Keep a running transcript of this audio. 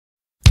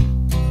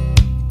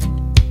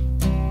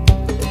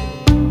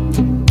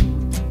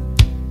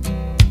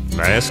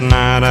Last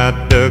night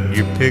I dug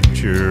your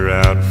picture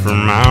out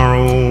from our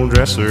old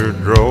dresser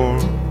drawer.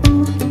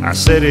 I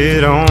set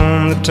it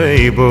on the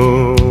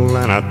table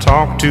and I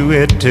talked to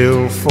it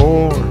till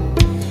 4.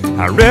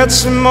 I read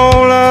some old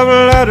love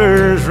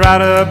letters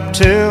right up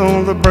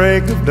till the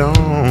break of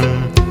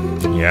dawn.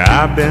 Yeah,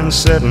 I've been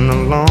sitting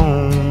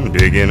alone,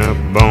 digging up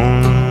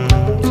bones.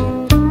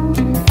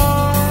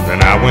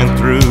 Then I went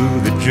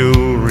through the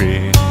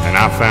jewelry and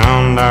I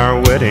found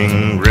our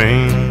wedding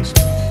rings.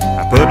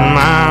 I put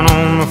mine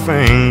on my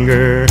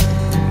finger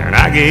and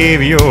I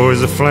gave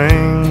yours a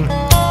fling.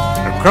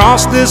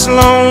 Across this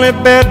lonely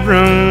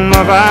bedroom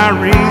of our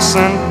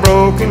recent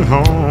broken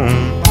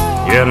home,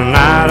 yeah,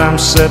 tonight I'm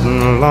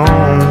sitting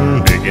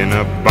alone, digging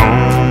up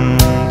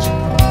bones.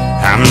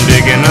 I'm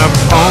digging up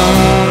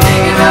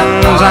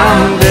bones,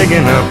 I'm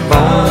digging up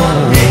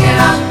bones,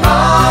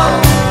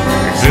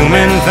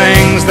 exhuming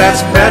things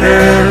that's better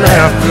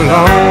left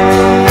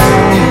alone.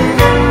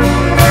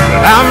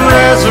 But I'm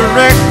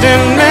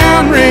resurrecting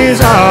memories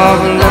of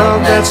a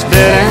love that's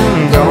dead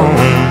and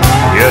gone.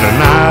 Yeah,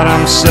 tonight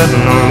I'm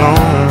sitting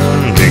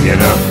alone, digging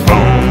up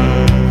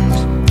bones.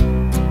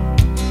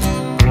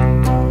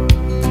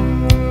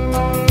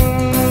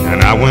 And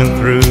I went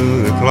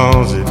through the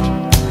closet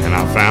and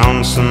I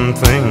found some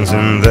things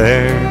in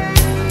there,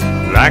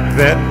 like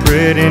that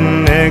pretty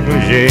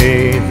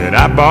negligee that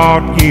I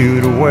bought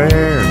you to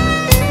wear.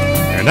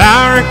 And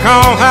I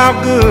recall how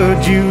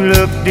good you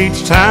looked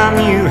each time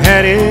you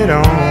had it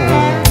on.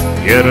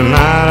 Yeah,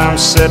 tonight I'm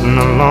sitting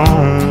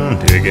alone,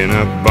 digging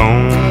up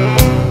bones.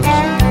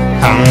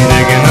 I'm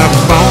digging up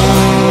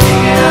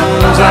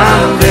bones,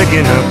 I'm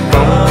digging up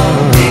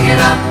bones,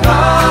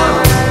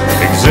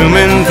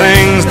 exhuming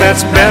things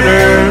that's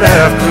better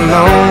left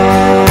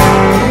alone.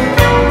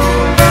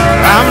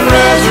 I'm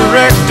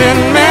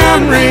resurrecting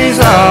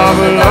memories of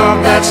a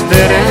love that's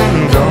dead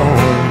and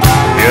gone.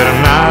 Yeah,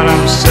 tonight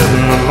I'm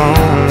sitting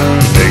alone,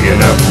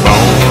 digging up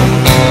bones.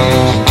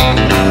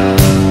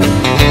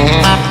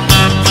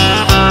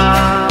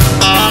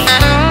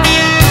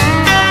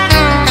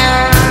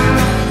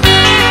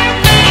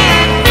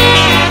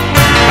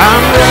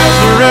 I'm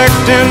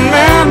resurrecting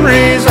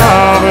memories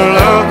of a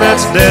love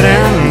that's dead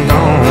and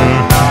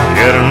gone.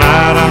 Yeah,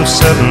 tonight I'm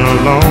sitting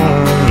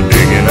alone,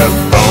 digging up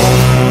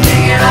bones.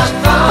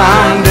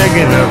 I'm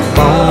digging up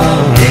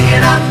bones,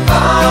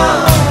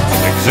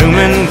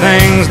 exhuming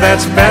things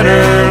that's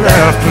better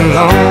left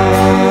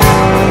alone.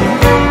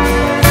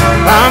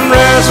 I'm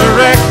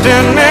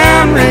resurrecting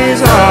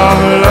memories of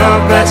a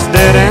love that's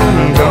dead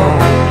and gone.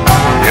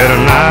 Yeah,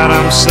 tonight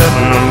I'm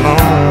sitting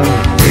alone,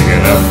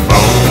 digging up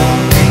bones.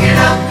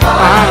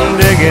 I'm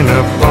digging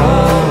up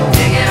bones,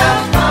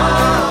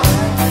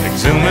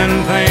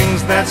 exhuming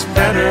things that's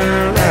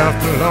better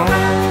left alone.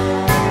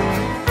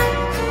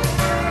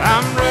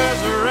 I'm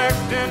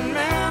resurrecting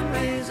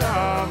memories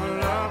of a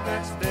love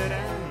that's dead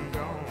and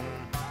gone.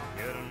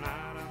 Yeah,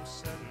 tonight I'm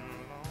sitting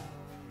alone,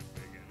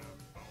 digging up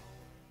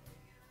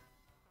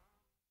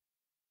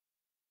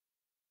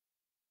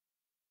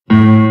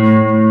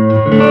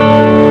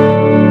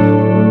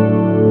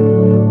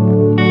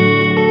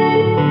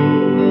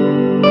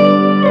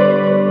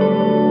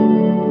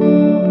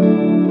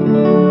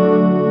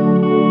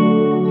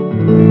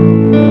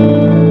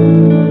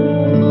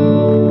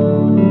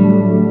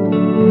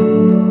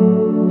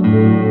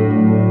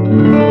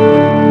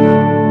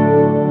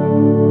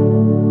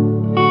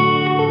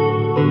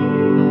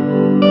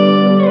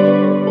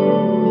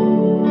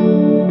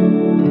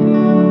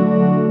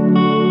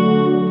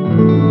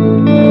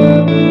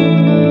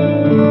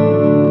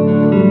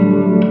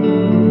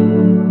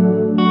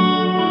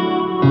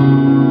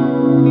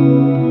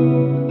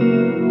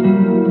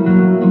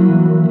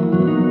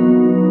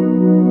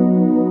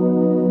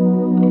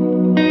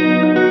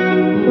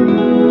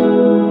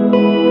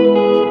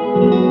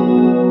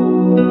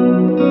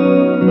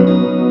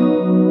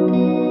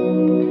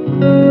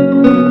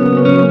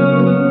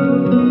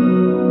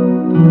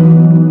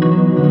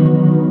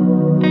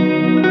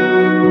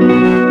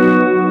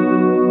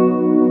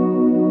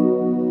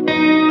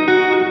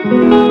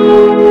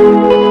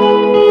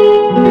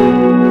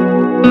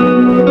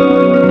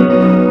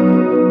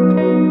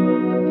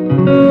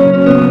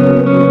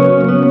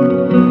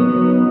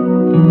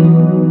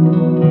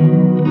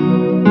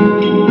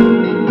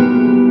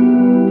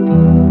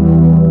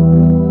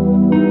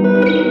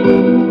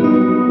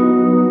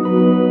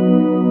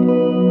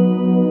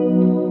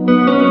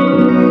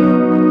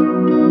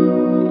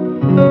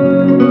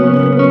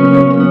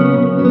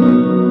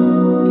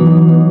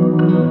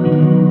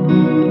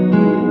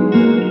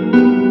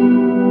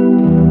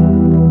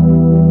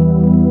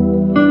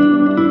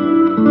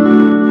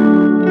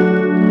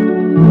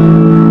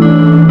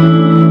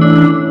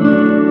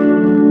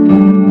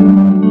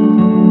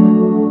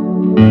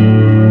you.